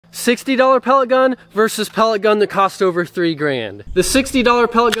$60 pellet gun versus pellet gun that cost over $3 grand. The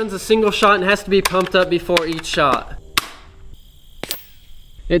 $60 pellet gun's a single shot and has to be pumped up before each shot.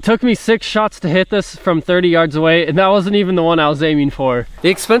 It took me 6 shots to hit this from 30 yards away, and that wasn't even the one I was aiming for. The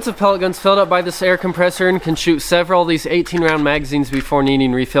expensive pellet gun's filled up by this air compressor and can shoot several of these 18-round magazines before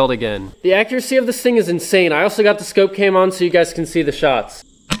needing refilled again. The accuracy of this thing is insane. I also got the scope cam on so you guys can see the shots.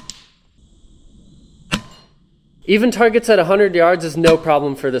 Even targets at 100 yards is no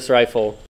problem for this rifle.